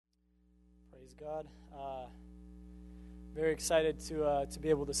Praise God. Very excited to be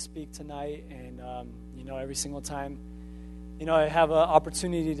able to speak tonight, and every single time, I have an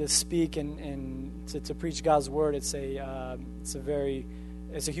opportunity to speak and to preach God's word. It's a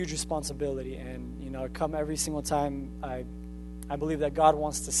huge responsibility, and come every single time. I believe that God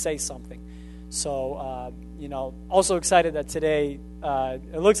wants to say something. So also excited that today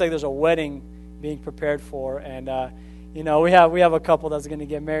it looks like there's a wedding being prepared for, and we have a couple that's going to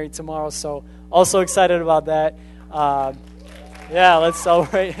get married tomorrow. So also excited about that. Let's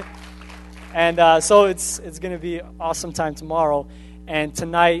celebrate. And so it's going to be an awesome time tomorrow. And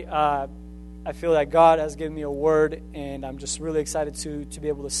tonight, I feel that God has given me a word, and I'm just really excited to be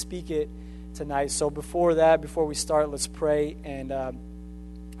able to speak it tonight. So before we start, let's pray. And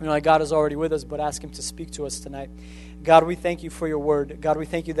God is already with us, but ask Him to speak to us tonight. God, we thank You for Your word. God, we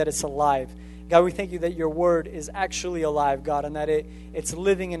thank You that it's alive. God, we thank You that Your word is actually alive, God, and that it's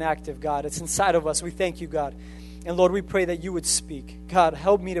living and active, God. It's inside of us. We thank You, God. And Lord, we pray that You would speak. God,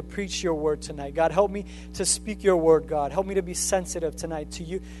 help me to preach Your word tonight. God, help me to speak Your word, God. Help me to be sensitive tonight to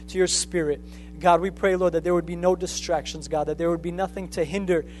You, to Your Spirit. God, we pray, Lord, that there would be no distractions, God, that there would be nothing to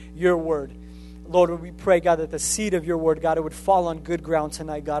hinder Your word. Lord, we pray, God, that the seed of Your word, God, it would fall on good ground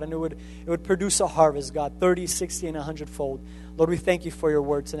tonight, God, and it would produce a harvest, God, 30, 60, and 100-fold. Lord, we thank You for Your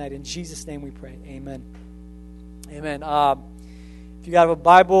word tonight. In Jesus' name we pray. Amen. Amen. If you have a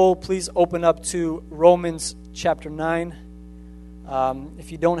Bible, please open up to Romans chapter 9.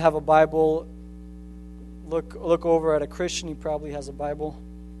 If you don't have a Bible, look over at a Christian. He probably has a Bible.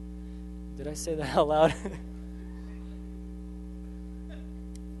 Did I say that out loud?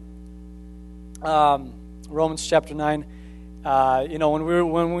 Romans chapter 9.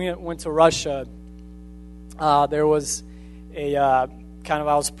 When we went to Russia, there was a I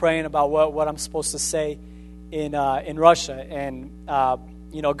was praying about what I'm supposed to say in Russia, and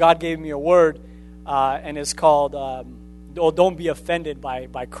God gave me a word, and it's called "Don't be offended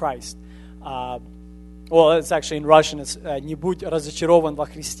by Christ." It's actually in Russian. It's "Не будь разочарован во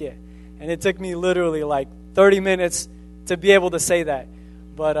Христе," and it took me literally like 30 minutes to be able to say that,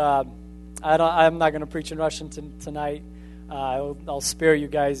 but I'm not going to preach in Russian tonight. I'll spare you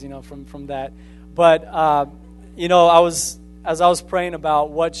guys, from that. But as I was praying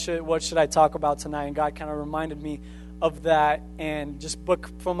about what should I talk about tonight, and God kind of reminded me of that, and just look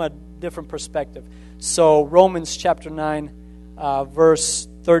from a different perspective. So Romans chapter 9, verse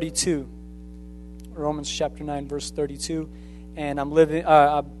 32. Romans chapter 9, verse 32, and I'm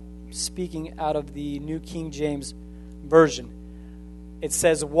speaking out of the New King James Version. It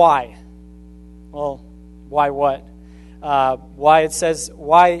says, "Why?" Well, why what? Why it says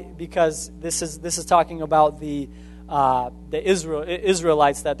why? Because this is talking about the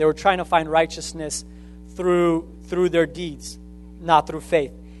Israelites, that they were trying to find righteousness through their deeds, not through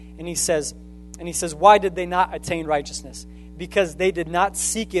faith. And he says, why did they not attain righteousness? Because they did not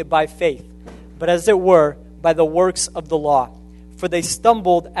seek it by faith, but as it were by the works of the law. For they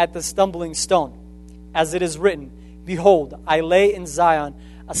stumbled at the stumbling stone, as it is written, "Behold, I lay in Zion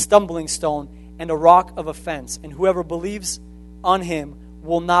a stumbling stone and a rock of offense, and whoever believes on Him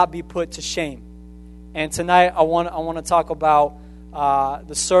will not be put to shame." And tonight I want to talk about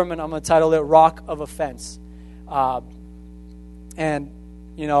the sermon. I'm going to title it "Rock of Offense," and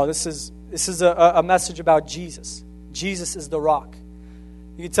this is a message about Jesus. Jesus is the rock.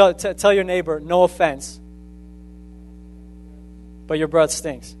 You can tell your neighbor, "No offense, but your breath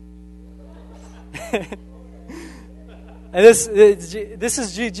stinks." And this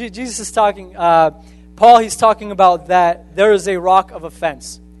is Jesus is talking. Paul, he's talking about that there is a rock of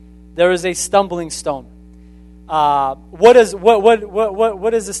offense. There is a stumbling stone. What is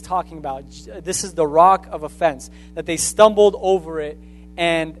this talking about? This is the rock of offense, that they stumbled over it,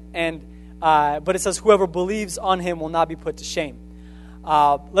 but it says whoever believes on Him will not be put to shame.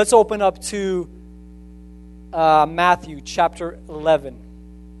 Let's open up to Matthew chapter 11.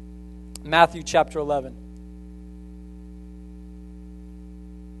 Matthew chapter 11.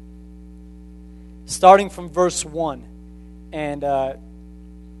 Starting from verse 1, and I'm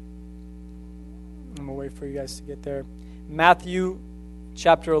going to wait for you guys to get there. Matthew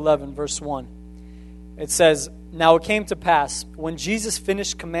chapter 11, verse 1. It says, "Now it came to pass, when Jesus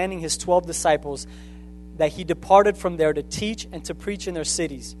finished commanding His 12 disciples, that He departed from there to teach and to preach in their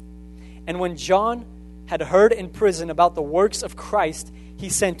cities. And when John had heard in prison about the works of Christ, he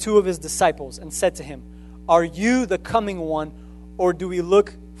sent 2 of his disciples and said to him, 'Are you the coming one, or do we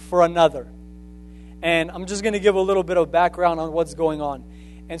look for another?'" And I'm just going to give a little bit of background on what's going on.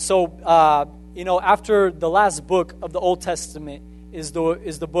 And so, after the last book of the Old Testament is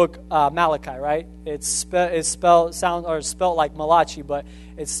the book Malachi, right? It's spelled like Malachi, but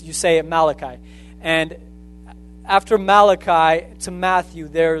you say it Malachi. And after Malachi to Matthew,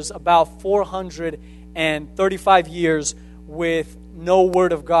 there's about 435 years with no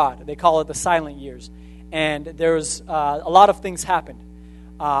word of God. They call it the silent years. And there's a lot of things happened.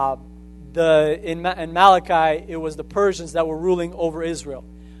 In Malachi, it was the Persians that were ruling over Israel.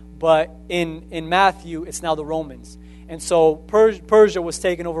 But in Matthew, it's now the Romans. And so Persia was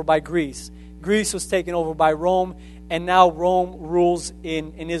taken over by Greece. Greece was taken over by Rome. And now Rome rules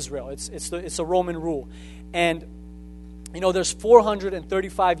in Israel. It's a Roman rule. And, there's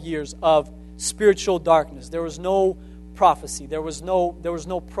 435 years of spiritual darkness. There was no prophecy. There was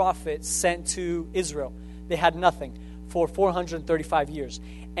no prophet sent to Israel. They had nothing for 435 years.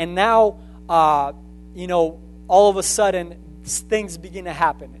 And now, all of a sudden, things begin to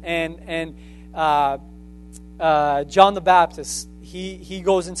happen. And John the Baptist, he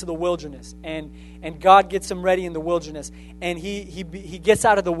goes into the wilderness, and God gets him ready in the wilderness, and he gets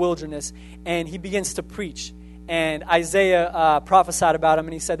out of the wilderness, and he begins to preach. And Isaiah prophesied about him,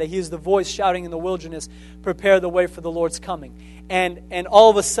 and he said that he is the voice shouting in the wilderness, prepare the way for the Lord's coming. And all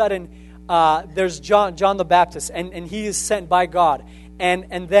of a sudden, there's John the Baptist, and he is sent by God.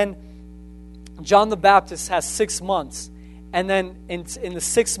 And then John the Baptist has 6 months. And then in the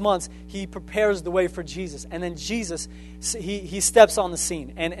 6 months, he prepares the way for Jesus. And then Jesus, he steps on the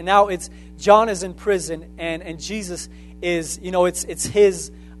scene. And now John is in prison, and Jesus is, it's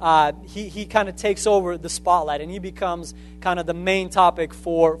his, he kind of takes over the spotlight, and he becomes kind of the main topic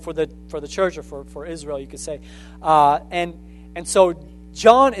for the church, or for Israel, you could say. And so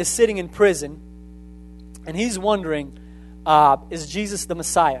John is sitting in prison, and he's wondering, is Jesus the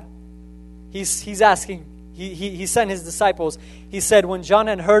Messiah? He's asking. He sent his disciples. He said, when John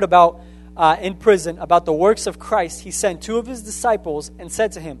had heard about in prison about the works of Christ, he sent 2 of his disciples and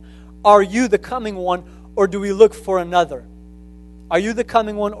said to him, are you the coming one, or do we look for another? Are you the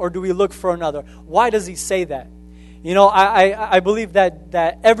coming one, or do we look for another? Why does he say that? I believe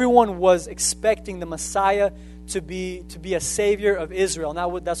that everyone was expecting the Messiah to be a savior of Israel.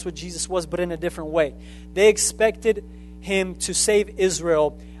 Now that's what Jesus was, but in a different way. They expected him to save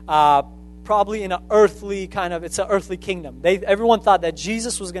Israel, probably in an earthly it's an earthly kingdom. Everyone thought that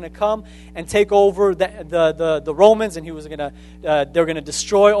Jesus was going to come and take over the Romans, and they're going to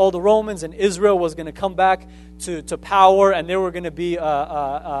destroy all the Romans, and Israel was going to come back to power, and they were going to be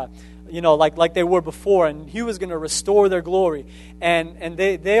like they were before, and he was going to restore their glory. And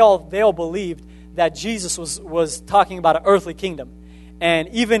they all believed that Jesus was talking about an earthly kingdom. And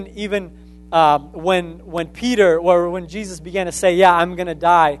even when Peter, or when Jesus began to say, yeah, I'm going to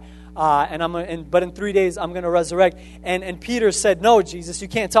die, but in 3 days I'm going to resurrect. And Peter said, no, Jesus, you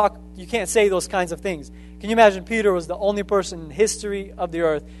can't say those kinds of things. Can you imagine? Peter was the only person in history of the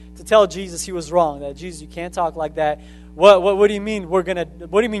earth to tell Jesus he was wrong. That Jesus, you can't talk like that. What do you mean what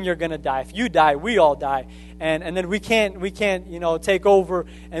do you mean you're gonna die? If you die, we all die. And then we can't take over,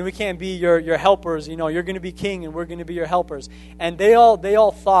 and we can't be your helpers. You're gonna be king, and we're gonna be your helpers. And they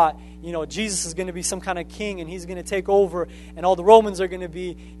all thought, Jesus is going to be some kind of king, and he's going to take over, and all the Romans are going to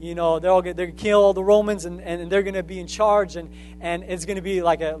be, they're going to kill all the Romans, and they're going to be in charge, and it's going to be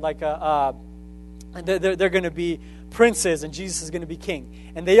they're going to be princes, and Jesus is going to be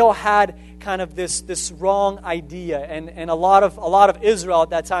king. And they all had kind of this wrong idea, and a lot of Israel at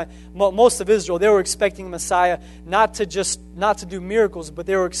that time, most of Israel, they were expecting the Messiah not to do miracles, but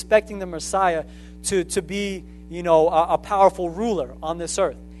they were expecting the Messiah to be a powerful ruler on this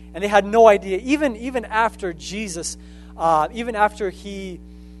earth. And they had no idea. Even after Jesus, even after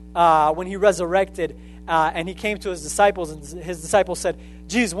when he resurrected, and he came to his disciples, and his disciples said,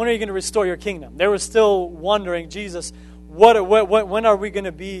 Jesus, when are you going to restore your kingdom? They were still wondering, Jesus, when are we going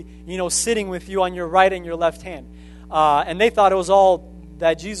to be, sitting with you on your right and your left hand? And they thought it was all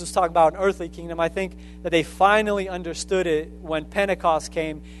that Jesus was talking about an earthly kingdom. I think that they finally understood it when Pentecost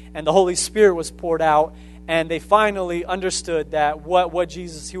came and the Holy Spirit was poured out. And they finally understood that what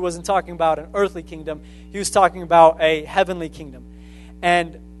Jesus, he wasn't talking about an earthly kingdom. He was talking about a heavenly kingdom.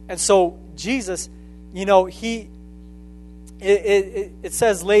 And so Jesus, it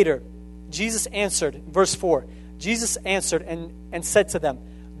says later, Jesus answered, verse 4, Jesus answered and said to them,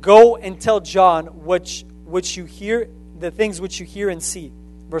 go and tell John what you hear, the things which you hear and see.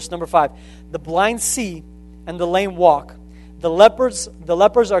 Verse number 5, the blind see and the lame walk. The lepers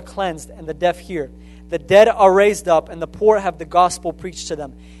are cleansed and the deaf hear. The dead are raised up, and the poor have the gospel preached to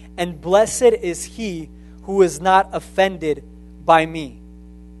them. And blessed is he who is not offended by me.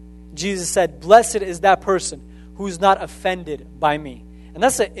 Jesus said, blessed is that person who is not offended by me. And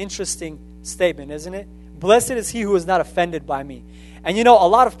that's an interesting statement, isn't it? Blessed is he who is not offended by me. And a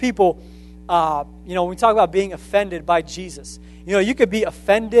lot of people, when we talk about being offended by Jesus, you could be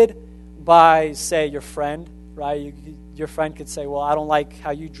offended by, say, your friend, right? Your friend could say, well, I don't like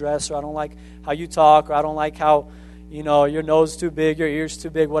how you dress, or I don't like how you talk, or I don't like how, your nose too big, your ears too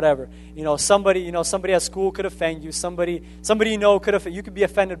big, whatever. Somebody at school could offend you. Somebody could offend you. Could be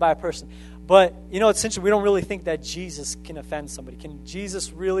offended by a person. But, essentially, we don't really think that Jesus can offend somebody. Can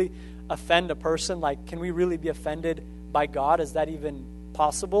Jesus really offend a person? Like, can we really be offended by God? Is that even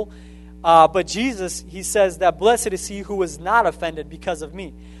possible? But Jesus, he says that blessed is he who is not offended because of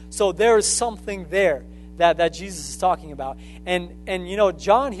me. So there is something there that Jesus is talking about. And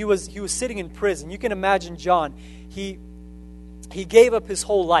John, he was sitting in prison. You can imagine John. He gave up his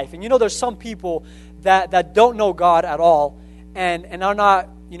whole life. And there's some people that don't know God at all and are not,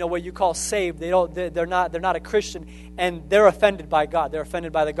 what you call saved. They're not a Christian, and they're offended by God. They're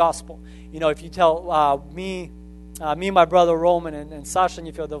offended by the gospel. If you tell me and my brother Roman and Sasha,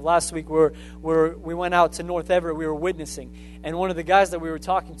 and the last week we went out to North Everett. We were witnessing, and one of the guys that we were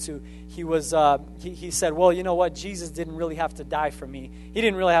talking to, he said, well, you know what? Jesus didn't really have to die for me. He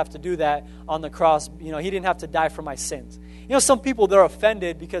didn't really have to do that on the cross. He didn't have to die for my sins. Some people, they're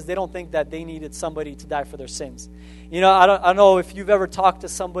offended because they don't think that they needed somebody to die for their sins. I don't know if you've ever talked to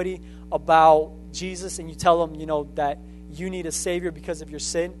somebody about Jesus and you tell them, that you need a Savior because of your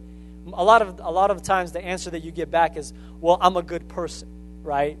sin. A lot of times the answer that you get back is, well, I'm a good person,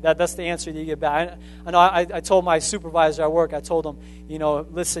 right? That's the answer that you get back. I know I told my supervisor at work, I told him,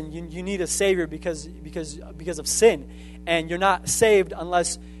 listen, you need a Savior because of sin. And you're not saved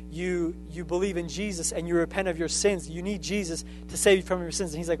unless you believe in Jesus and you repent of your sins. You need Jesus to save you from your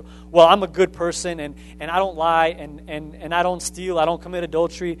sins. And he's like, well, I'm a good person and I don't lie and I don't steal, I don't commit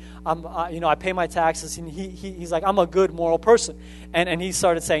adultery. I pay my taxes. And he's like, I'm a good moral person. And he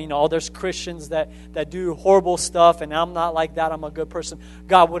started saying, there's Christians that do horrible stuff and I'm not like that. I'm a good person.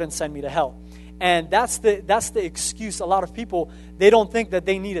 God wouldn't send me to hell. And that's the excuse. A lot of people, they don't think that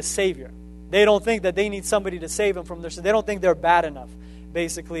they need a Savior. They don't think that they need somebody to save them from their sin. They don't think they're bad enough.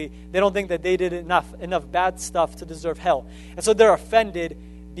 Basically, they don't think that they did enough bad stuff to deserve hell. And so they're offended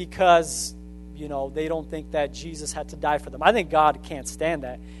because, they don't think that Jesus had to die for them. I think God can't stand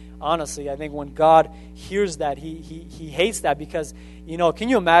that. Honestly, I think when God hears that, he hates that because, can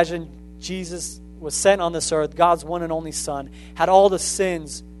you imagine Jesus was sent on this earth, God's one and only Son, had all the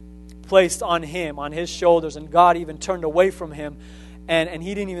sins placed on him, on his shoulders, and God even turned away from him, and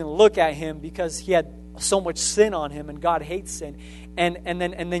he didn't even look at him because he had so much sin on him, and God hates sin. And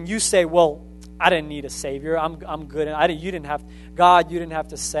then you say, well, I didn't need a Savior. I'm good. You didn't have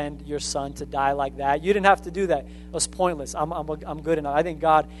to send your Son to die like that. You didn't have to do that. It was pointless. I'm good enough. I think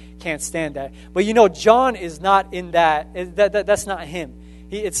God can't stand that. But John is not in that. That's not him.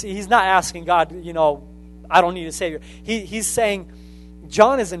 He's not asking God, I don't need a Savior. He's saying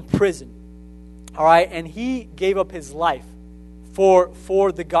John is in prison, all right, and he gave up his life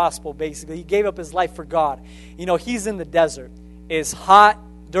for the gospel. Basically, he gave up his life for God. He's in the desert. It's hot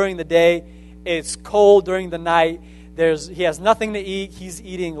during the day. It's cold during the night. He has nothing to eat. He's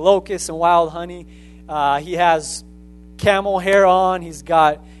eating locusts and wild honey. He has camel hair on. He's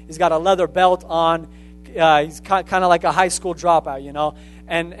got a leather belt on. He's kind of like a high school dropout,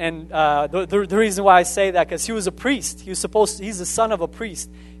 And the reason why I say that, because he was a priest. He's the son of a priest.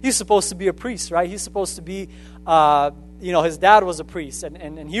 He's supposed to be a priest, right? He's supposed to be his dad was a priest,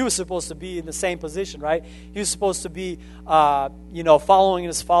 and he was supposed to be in the same position, right? He was supposed to be, following in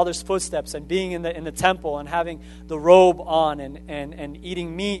his father's footsteps and being in the temple and having the robe on and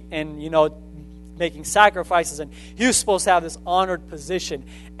eating meat and, making sacrifices. And he was supposed to have this honored position,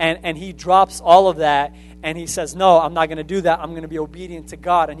 and he drops all of that, and he says, no, I'm not going to do that. I'm going to be obedient to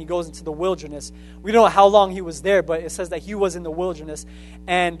God. And he goes into the wilderness. We don't know how long he was there, but it says that he was in the wilderness,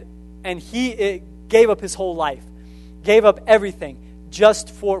 and he gave up his whole life. Gave up everything just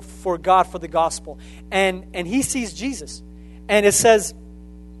for God, for the gospel. And he sees Jesus. And it says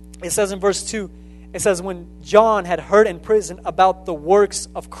in verse 2, it says, when John had heard in prison about the works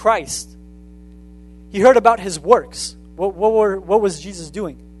of Christ, he heard about his works. What was Jesus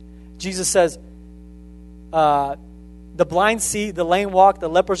doing? Jesus says, the blind see, the lame walk, the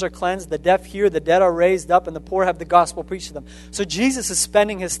lepers are cleansed, the deaf hear, the dead are raised up, and the poor have the gospel preached to them. So Jesus is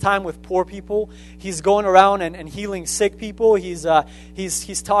spending his time with poor people. He's going around and healing sick people. He's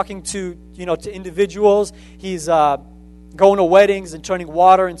talking to individuals. He's going to weddings and turning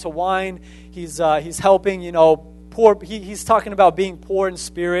water into wine. He's helping poor. He's talking about being poor in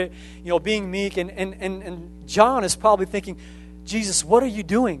spirit, being meek. And John is probably thinking, Jesus, what are you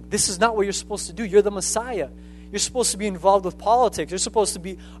doing? This is not what you're supposed to do. You're the Messiah. you're supposed to be involved with politics. You're supposed to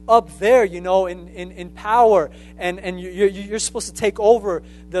be up there, in power. And you're supposed to take over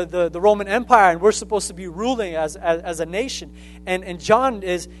the Roman Empire, and we're supposed to be ruling as a nation. And John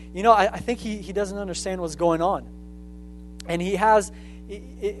is, I think he doesn't understand what's going on. And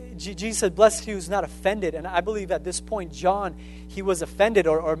Jesus said, blessed he who's not offended. And I believe at this point, John, he was offended,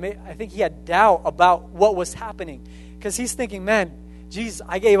 or I think he had doubt about what was happening. Because he's thinking, man, Jesus,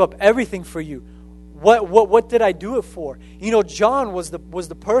 I gave up everything for you. What did I do it for? John was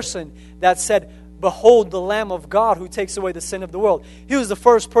the person that said, behold the Lamb of God who takes away the sin of the world. He was the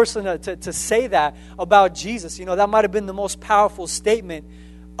first person to say that about Jesus. That might have been the most powerful statement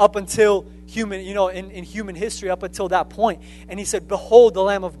up until in human history, up until that point. And he said, behold the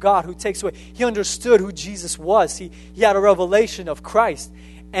Lamb of God who takes away. He understood who Jesus was. He had a revelation of Christ.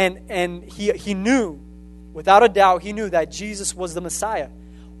 And he knew, without a doubt, he knew that Jesus was the Messiah.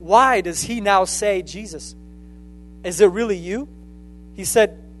 Why does he now say, Jesus, is it really you? He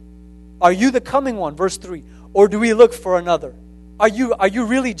said, are you the coming one? Verse 3. Or do we look for another? Are you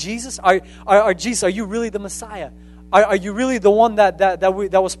really Jesus? Jesus, are you really the Messiah? Are you really the one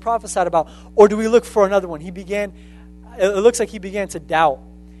that was prophesied about? Or do we look for another one? It looks like he began to doubt.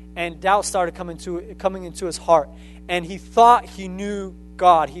 And doubt started coming into his heart. And he thought he knew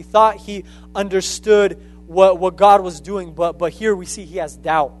God. He thought he understood what God was doing. But here we see he has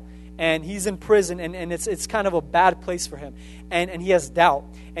doubt. And he's in prison, and it's kind of a bad place for him. And he has doubt.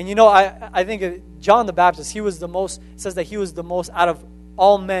 And I think John the Baptist, it says that he was the most, out of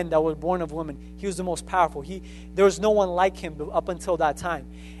all men that were born of women, he was the most powerful. There was no one like him up until that time.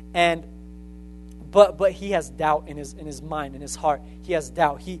 But he has doubt in his mind, in his heart. He has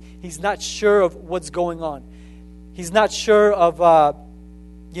doubt. He's not sure of what's going on. He's not sure of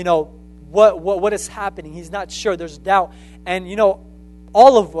what is happening. He's not sure. There's doubt. And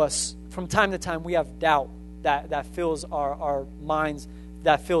all of us, from time to time, we have doubt that fills our minds,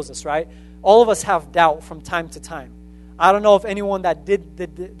 that fills us, right? All of us have doubt from time to time. I don't know if anyone that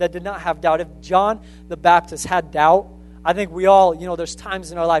did not have doubt. If John the Baptist had doubt, I think we all, there's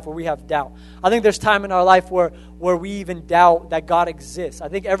times in our life where we have doubt. I think there's time in our life where we even doubt that God exists. I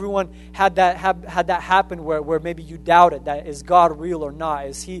think everyone had that happen where maybe you doubted that, is God real or not?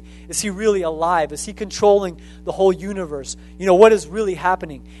 Is he really alive? Is he controlling the whole universe? What is really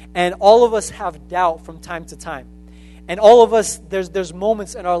happening? And all of us have doubt from time to time. And all of us, there's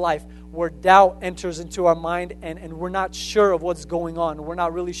moments in our life where doubt enters into our mind, and we're not sure of what's going on. We're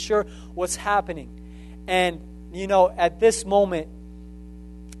not really sure what's happening. And at this moment,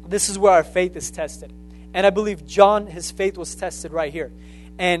 this is where our faith is tested. And I believe John, his faith was tested right here.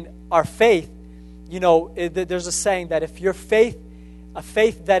 And our faith, there's a saying that if your faith, a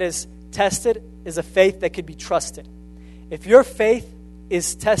faith that is tested is a faith that could be trusted. If your faith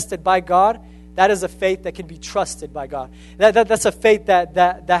is tested by God, that is a faith that can be trusted by God. That's a faith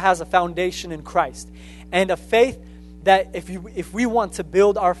that has a foundation in Christ. And a faith that if we want to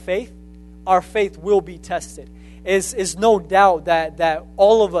build our faith will be tested. Is no doubt that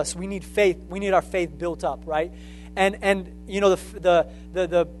all of us, we need faith. We need our faith built up, right? And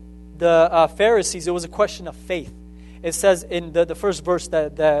the Pharisees, it was a question of faith. It says in the first verse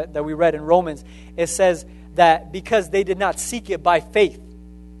that we read in Romans, it says that because they did not seek it by faith,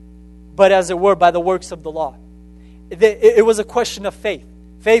 but as it were by the works of the law. It was a question of faith.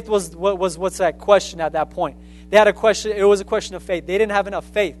 Faith was what's that question at that point? They had a question. It was a question of faith. They didn't have enough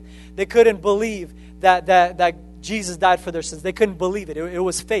faith. They couldn't believe that Jesus died for their sins. They couldn't believe it. It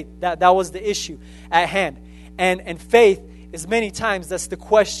was faith. That was the issue at hand. And faith is many times, that's the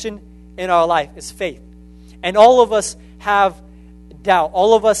question in our life, is faith. And all of us have doubt.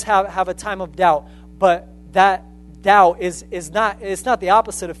 All of us have a time of doubt. But that doubt it's not the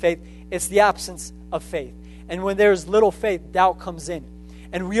opposite of faith. It's the absence of faith. And when there's little faith, doubt comes in.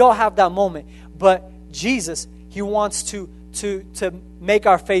 And we all have that moment. But Jesus, he wants to make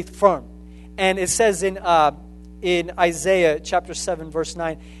our faith firm. And it says in Isaiah chapter 7 verse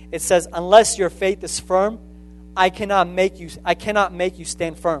 9, it says, unless your faith is firm, I cannot make you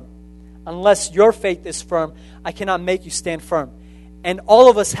stand firm. Unless your faith is firm, I cannot make you stand firm. And all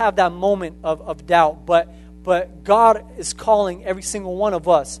of us have that moment of doubt, but God is calling every single one of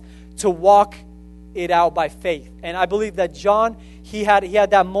us to walk it out by faith. And I believe that John, he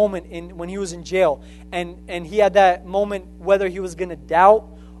had that moment when he was in jail, and he had that moment whether he was going to doubt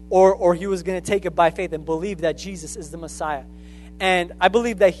or he was going to take it by faith and believe that Jesus is the Messiah. And I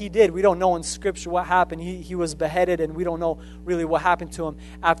believe that he did. We don't know in Scripture what happened. He was beheaded, and we don't know really what happened to him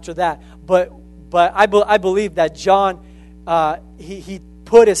after that. But I believe that John, he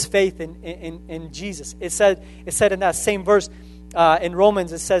put his faith in Jesus. It said in that same verse in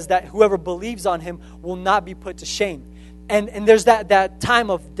Romans, it says that whoever believes on him will not be put to shame. And there's that time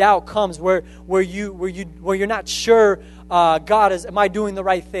of doubt comes where you're not sure, God, am I doing the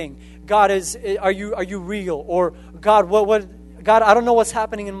right thing? God, are you real? Or God, God, I don't know what's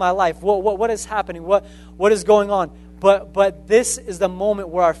happening in my life. What is happening? What is going on? But this is the moment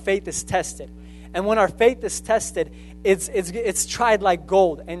where our faith is tested. And when our faith is tested, it's tried like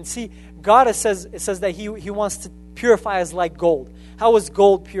gold. And see, God it says that He wants to purify us like gold. How is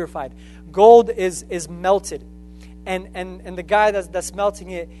gold purified? Gold is melted. And the guy that's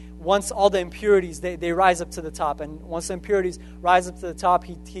melting it, once all the impurities they rise up to the top, and once the impurities rise up to the top,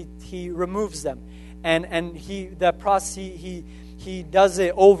 he removes them, and he does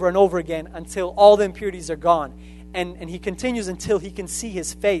it over and over again until all the impurities are gone, and he continues until he can see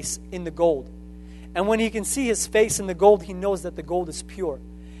his face in the gold, and when he can see his face in the gold, he knows that the gold is pure,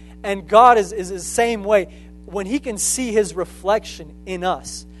 and God is the same way. When He can see His reflection in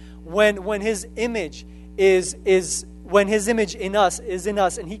us, when His image when His image in us is in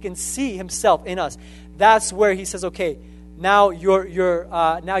us, and He can see Himself in us, that's where He says, okay, now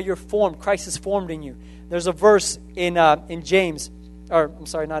you're formed. Christ is formed in you. There's a verse in James, or I'm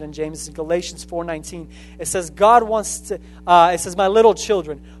sorry, not in James. It's in Galatians 4:19. It says, God wants to. It says, my little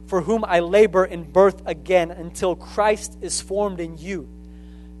children, for whom I labor in birth again until Christ is formed in you.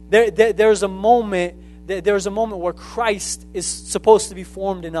 There's a moment. There's a moment where Christ is supposed to be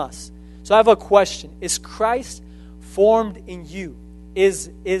formed in us. So I have a question. Is Christ formed in you? Has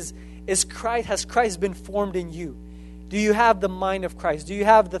Christ been formed in you? Do you have the mind of Christ? Do you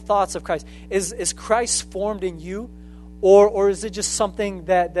have the thoughts of Christ? Is Christ formed in you? Or is it just something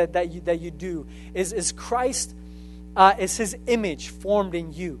that you do? Is Christ, is His image formed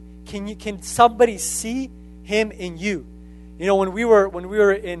in you? Can somebody see Him in you? You know, when we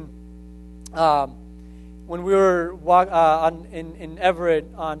were in Everett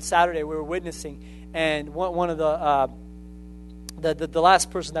on Saturday, we were witnessing, and one of the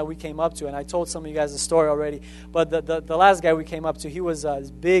last person that we came up to, and I told some of you guys the story already, but the last guy we came up to, he was this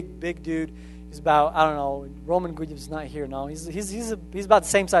big dude. He's about, I don't know, Roman Guyev's not here now. He's about the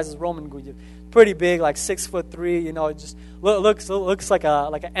same size as Roman Guyev. Pretty big, like 6'3", you know, it just looks like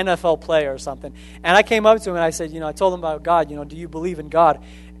an NFL player or something. And I came up to him and I said, you know, I told him about God, you know, do you believe in God?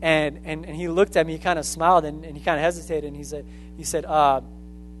 And he looked at me, he kind of smiled and he kind of hesitated, and he said,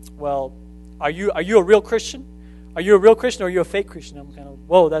 well, are you a real Christian? Are you a real Christian or are you a fake Christian? I'm kind of,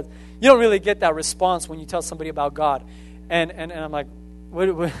 whoa, you don't really get that response when you tell somebody about God. And I'm like,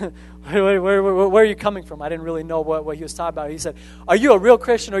 where are you coming from? I didn't really know what he was talking about. He said, are you a real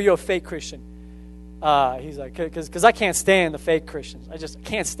Christian or are you a fake Christian? He's like, because I can't stand the fake Christians. I just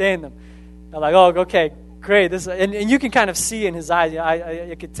can't stand them. I'm like, oh, okay, great. And you can kind of see in his eyes.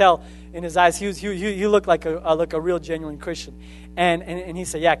 I could tell in his eyes he looked like a real genuine Christian. And he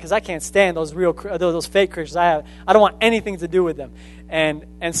said, yeah, because I can't stand those fake Christians. I don't want anything to do with them.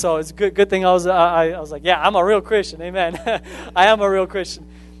 And so it's good thing I was like, yeah, I'm a real Christian. Amen. I am a real Christian.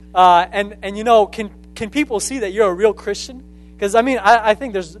 And you know, can people see that you're a real Christian? Because I mean, I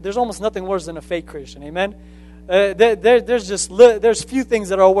think there's almost nothing worse than a fake Christian. Amen. There's few things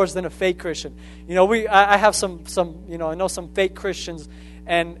that are worse than a fake Christian. You know, I have some you know, I know some fake Christians,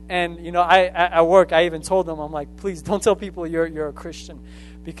 and you know, at work I even told them, I'm like, please don't tell people you're a Christian,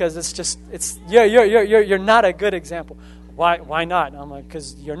 because you're not a good example. Why not? And I'm like,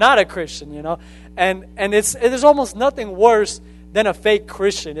 because you're not a Christian, you know, and there's almost nothing worse than a fake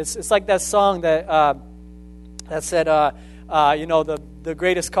Christian. It's like that song that said, you know, the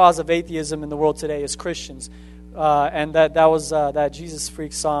greatest cause of atheism in the world today is Christians. And that was that Jesus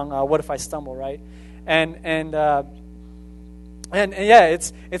Freak song, "What If I Stumble," right? And yeah,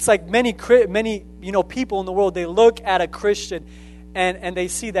 it's like many you know, people in the world, they look at a Christian and they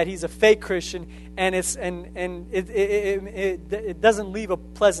see that he's a fake Christian, and it doesn't leave a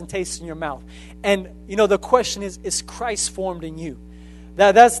pleasant taste in your mouth. And you know, the question is Christ formed in you?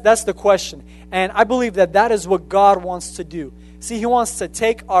 That's the question. And I believe that is what God wants to do. See, He wants to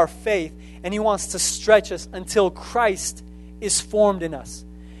take our faith and He wants to stretch us until Christ is formed in us.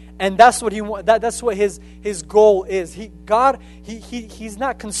 And that's what that's what His goal is. He's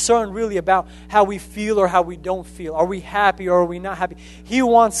not concerned really about how we feel or how we don't feel. Are we happy or are we not happy? He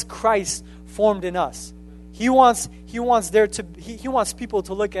wants Christ formed in us. He wants people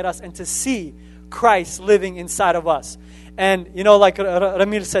to look at us and to see Christ living inside of us. And you know, like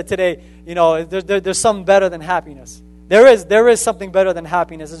Ramir said today, you know, there's something better than happiness. There is something better than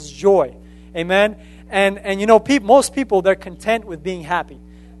happiness. It's joy. Amen. And you know, most people, they're content with being happy.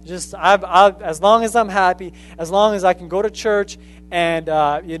 Just as long as I'm happy, as long as I can go to church and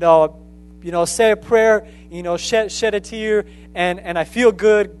you know, say a prayer, shed a tear, and I feel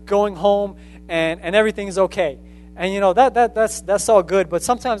good going home, and everything's okay. And that's all good. But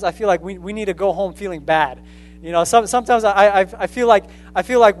sometimes I feel like we need to go home feeling bad. Sometimes I feel like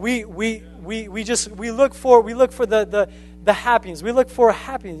we look for the happiness. We look for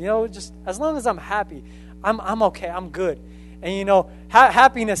happiness. Just as long as I'm happy, I'm okay. I'm good. And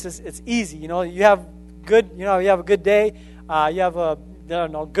happiness it's easy. You have a good day. You have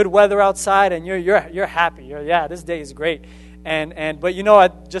good weather outside, and you're happy. This day is great.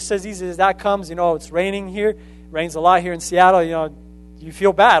 But just as easy as that comes, it's raining here. Rains a lot here in Seattle. You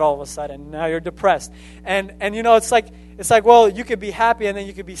feel bad all of a sudden. Now you're depressed, and it's like well, you could be happy and then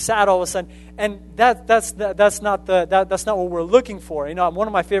you could be sad all of a sudden, and that's not what we're looking for. One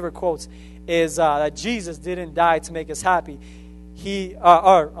of my favorite quotes is that Jesus didn't die to make us happy. It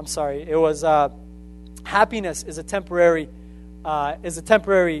was happiness is a temporary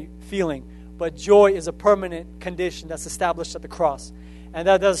feeling, but joy is a permanent condition that's established at the cross. And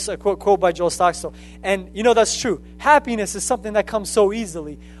that's a quote by Joel Stockstill. And that's true. Happiness is something that comes so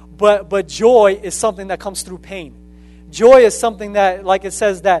easily, but joy is something that comes through pain. Joy is something that, like it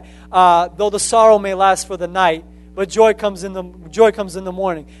says, that though the sorrow may last for the night, but joy comes in the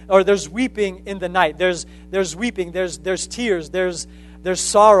morning. Or there's weeping in the night. There's weeping. There's tears. There's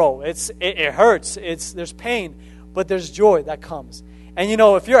sorrow. It hurts. There's pain, but there's joy that comes. And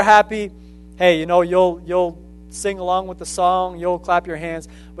if you're happy, hey, you'll sing along with the song, you'll clap your hands.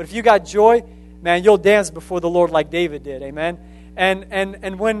 But if you got joy, man, you'll dance before the Lord like David did. Amen.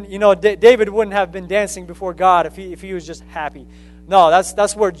 And when David wouldn't have been dancing before God if he was just happy. No,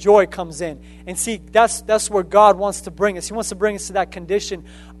 that's where joy comes in. And see, that's where God wants to bring us. He wants to bring us to that condition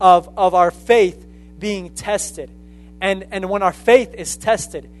of our faith being tested. And when our faith is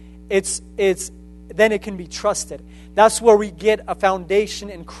tested, then it can be trusted. That's where we get a foundation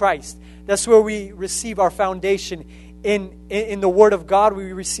in Christ. That's where we receive our foundation in the Word of God.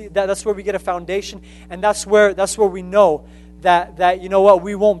 We receive that. That's where we get a foundation, and that's where we know that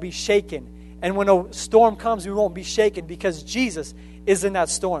we won't be shaken. And when a storm comes, we won't be shaken because Jesus is in that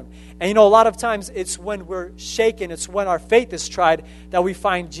storm. And a lot of times it's when we're shaken, it's when our faith is tried that we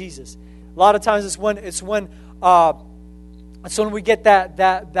find Jesus. A lot of times it's when we get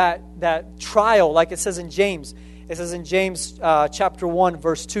that trial, like it says in James. It says in James chapter 1,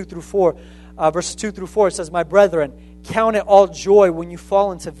 verse 2 through 4. Verse 2 through 4, it says, "My brethren, count it all joy when you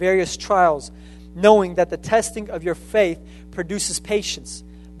fall into various trials, knowing that the testing of your faith produces patience.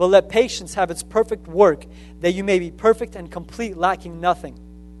 But let patience have its perfect work, that you may be perfect and complete, lacking nothing."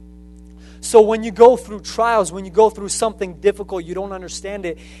 So when you go through trials, when you go through something difficult, you don't understand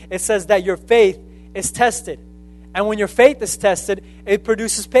it, it says that your faith is tested. And when your faith is tested, it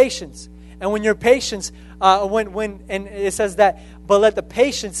produces patience. And when your patience, and it says that, but let the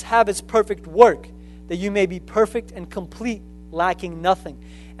patience have its perfect work, that you may be perfect and complete, lacking nothing.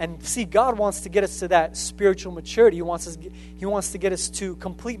 And see, God wants to get us to that spiritual maturity. He wants to get us to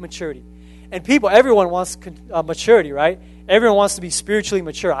complete maturity. And everyone wants maturity, right? Everyone wants to be spiritually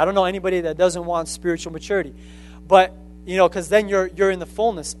mature. I don't know anybody that doesn't want spiritual maturity. But, because then you're in the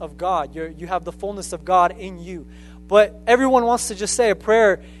fullness of God. You have the fullness of God in you. But everyone wants to just say a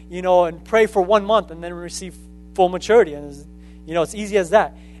prayer, and pray for 1 month and then receive full maturity. And, it's easy as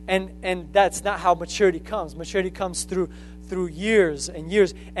that. And that's not how maturity comes. Maturity comes through years and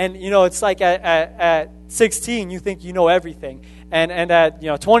years. And, it's like at 16, you think you know everything. And at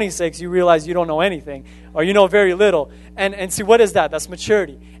 26, you realize you don't know anything, or you know very little. And see, what is that? That's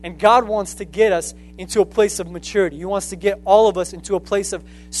maturity. And God wants to get us into a place of maturity. He wants to get all of us into a place of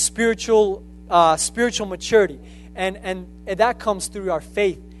spiritual maturity. And that comes through our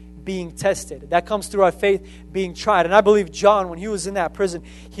faith being tested. That comes through our faith being tried. And I believe John, when he was in that prison,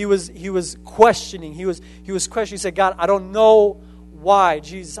 he was questioning. He was questioning. He said, "God, I don't know why,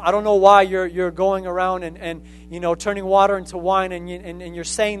 Jesus. I don't know why you're going around and turning water into wine and you're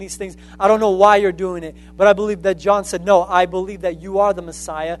saying these things. I don't know why you're doing it." But I believe that John said, "No, I believe that you are the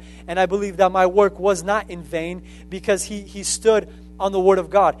Messiah, and I believe that my work was not in vain," because he stood on the Word of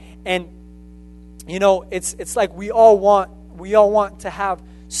God. And it's like we all want to have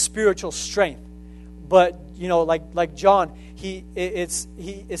spiritual strength, but like John, it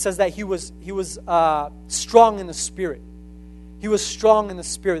says that he was strong in the Spirit. He was strong in the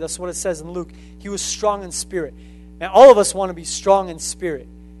Spirit. That's what it says in Luke. He was strong in spirit. And all of us want to be strong in spirit.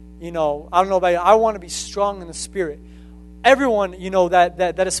 I don't know about you. I want to be strong in the Spirit. Everyone,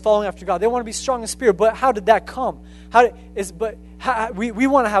 that is following after God, they want to be strong in spirit. But how did that come? We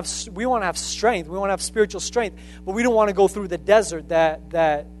want to have strength. We want to have spiritual strength, but we don't want to go through the desert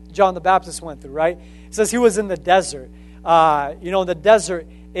that John the Baptist went through. Right? It says he was in the desert. In the desert,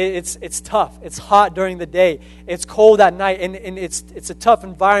 it's tough. It's hot during the day. It's cold at night, and it's a tough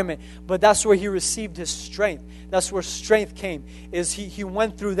environment. But that's where he received his strength. That's where strength came. Is he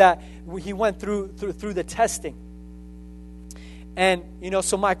went through that? He went through the testing. And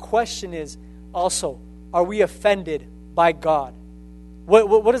so my question is also: are we offended by God?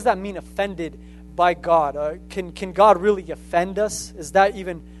 What does that mean? Offended by God? Can God really offend us? Is that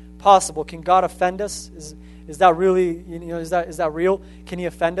even possible? Can God offend us? Is that really, is that real? Can he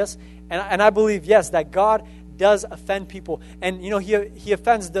offend us? And I believe, yes, that God does offend people. And, he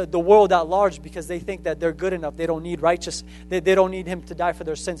offends the world at large because they think that they're good enough. They don't need they don't need him to die for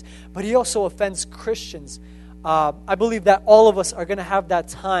their sins. But he also offends Christians. I believe that all of us are going to have that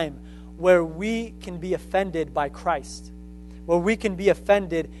time where we can be offended by Christ, where we can be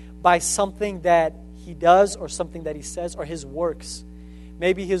offended by something that he does or something that he says or his works.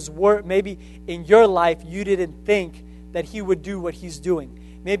 Maybe his work. Maybe in your life you didn't think that he would do what he's doing.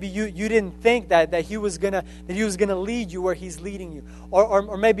 Maybe you didn't think that he was gonna lead you where he's leading you,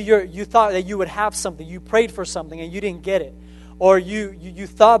 or maybe you thought that you would have something. You prayed for something and you didn't get it, or you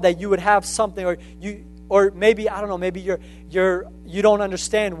thought that you would have something, or maybe I don't know. Maybe you don't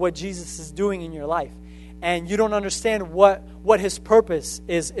understand what Jesus is doing in your life, and you don't understand what his purpose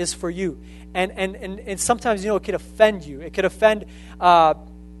is for you. And sometimes, it could offend you. It could offend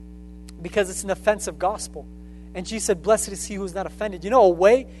because it's an offensive gospel. And Jesus said, blessed is he who is not offended. A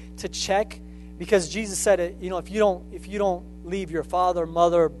way to check, because Jesus said, if you don't leave your father,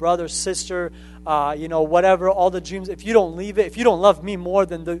 mother, brother, sister, whatever, all the dreams, if you don't leave it, if you don't love me more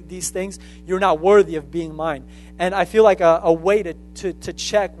than these things, you're not worthy of being mine. And I feel like a way to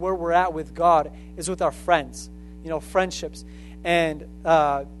check where we're at with God is with our friends, friendships. And,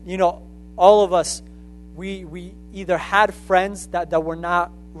 all of us, we either had friends that were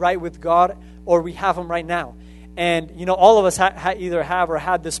not right with God, or we have them right now. And, all of us either have or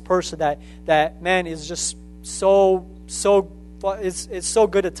had this person that man is just so it's so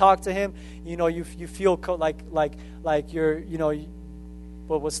good to talk to him. You feel like you're,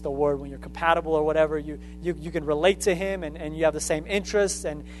 what's the word, when you're compatible or whatever, you can relate to him, and you have the same interests,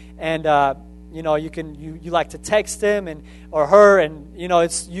 and you like to text him or her, and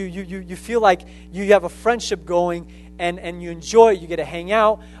it's you feel like you have a friendship going, and you enjoy it. You get to hang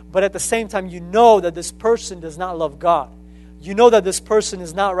out, but at the same time, that this person does not love God. That this person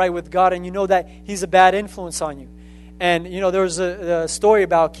is not right with God, and that he's a bad influence on you. And there was a story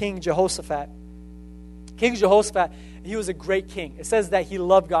about King Jehoshaphat. King Jehoshaphat, he was a great king. It says that he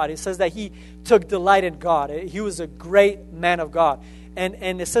loved God. It says that he took delight in God. He was a great man of God.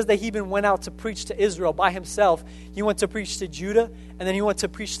 And it says that he even went out to preach to Israel by himself. He went to preach to Judah, and then he went to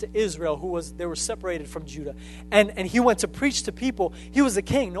preach to Israel, they were separated from Judah. And he went to preach to people. He was a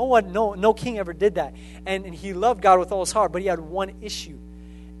king. No king ever did that. And he loved God with all his heart, but he had one issue.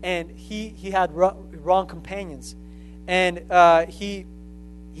 And he had wrong companions. And he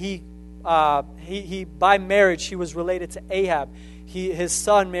by marriage, he was related to Ahab. His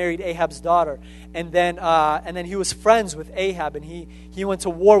son married Ahab's daughter, and then he was friends with Ahab, and he went to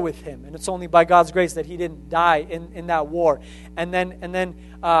war with him. And it's only by God's grace that he didn't die in that war. And then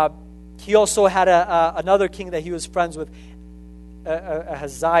he also had another king that he was friends with,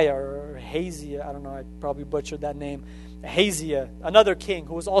 Ahaziah or Haziah. I don't know. I probably butchered that name. Haziah, another king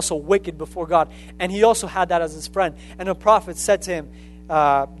who was also wicked before God, and he also had that as his friend. And the prophet said to him,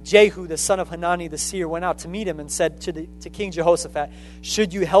 Jehu, the son of Hanani the seer, went out to meet him and said to King Jehoshaphat,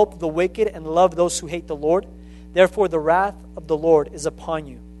 should you help the wicked and love those who hate the Lord? Therefore the wrath of the Lord is upon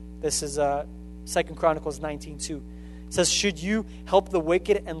you. This is 2 Chronicles 19:2. It says, should you help the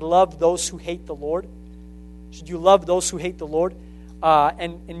wicked and love those who hate the Lord? Should you love those who hate the Lord?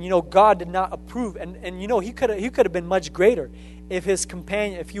 And God did not approve. And he could have been much greater if his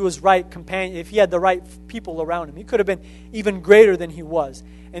companion, if he was right companion, if he had the right people around him. He could have been even greater than he was.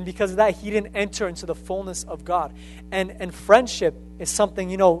 And because of that, he didn't enter into the fullness of God. And friendship is something,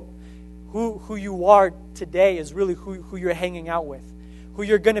 who you are today is really who you're hanging out with. Who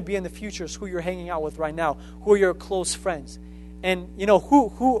you're going to be in the future is who you're hanging out with right now. Who are your close friends? And,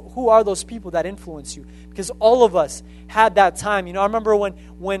 who are those people that influence you? Because all of us had that time. I remember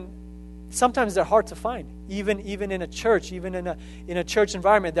when sometimes they're hard to find. Even in a church, even in a church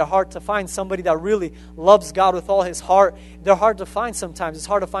environment, they're hard to find somebody that really loves God with all his heart. They're hard to find sometimes. It's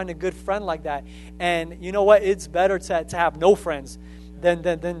hard to find a good friend like that. And you know what? It's better to have no friends than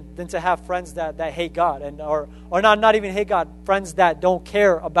to have friends that hate God, or not even hate God, friends that don't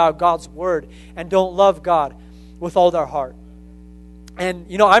care about God's word and don't love God with all their heart. And,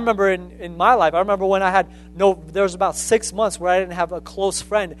 I remember in my life, I remember when there was about 6 months where I didn't have a close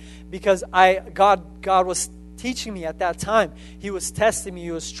friend because God was teaching me at that time. He was testing me.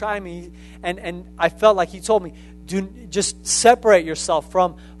 He was trying me. And I felt like He told me, just separate yourself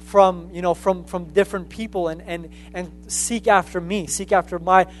from different people and seek after me. Seek after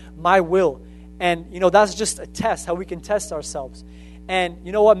my will. And, that's just a test, how we can test ourselves. And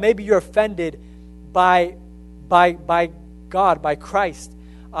you know what? Maybe you're offended by God, by Christ.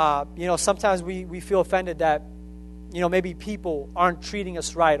 Sometimes we feel offended that, maybe people aren't treating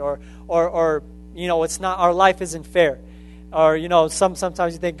us right, or it's not, our life isn't fair. Or,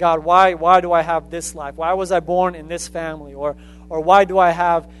 sometimes you think, God, why do I have this life? Why was I born in this family? Or why do I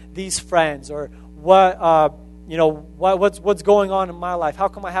have these friends? Or what's going on in my life? How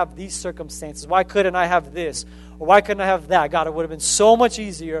come I have these circumstances? Why couldn't I have this? Or why couldn't I have that? God, it would have been so much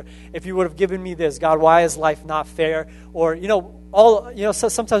easier if you would have given me this. God, why is life not fair? Or, so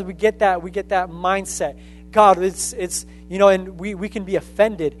sometimes we get that mindset. God, it's and we can be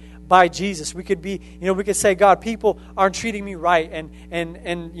offended by Jesus. We could be, we could say, God, people aren't treating me right, and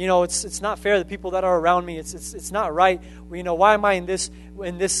it's not fair. The people that are around me, it's not right. Why am I in this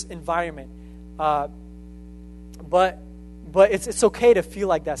environment? But it's okay to feel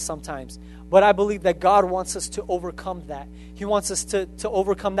like that sometimes. But I believe that God wants us to overcome that. He wants us to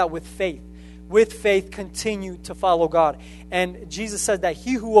overcome that with faith. With faith, continue to follow God. And Jesus said that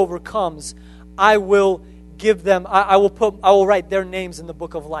he who overcomes, I will give them, I will write their names in the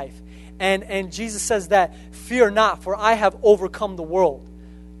book of life. And Jesus says that, fear not, for I have overcome the world.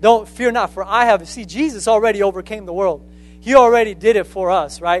 Don't fear not, for Jesus already overcame the world. He already did it for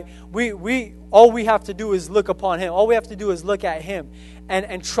us, right? All we have to do is look upon Him. All we have to do is look at Him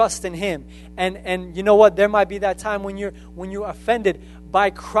and trust in Him. And you know what? There might be that time when you're offended by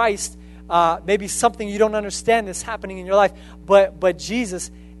Christ. Maybe something you don't understand is happening in your life. But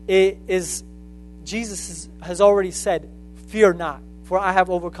Jesus has already said, fear not, for I have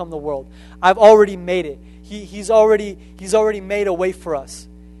overcome the world. I've already made it. He's already made a way for us.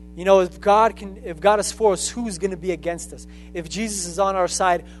 If God is for us, who's going to be against us? If Jesus is on our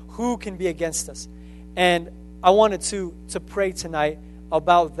side, who can be against us? And I wanted to pray tonight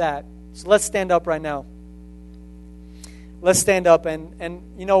about that. So let's stand up right now. Let's stand up and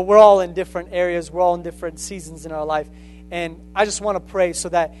we're all in different areas. We're all in different seasons in our life. And I just want to pray so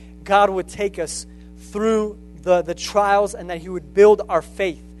that God would take us through the trials and that He would build our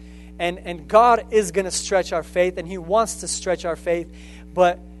faith. And God is going to stretch our faith, and He wants to stretch our faith.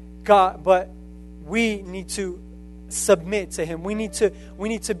 But we need to submit to Him. We need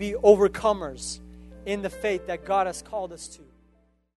to be overcomers in the faith that God has called us to.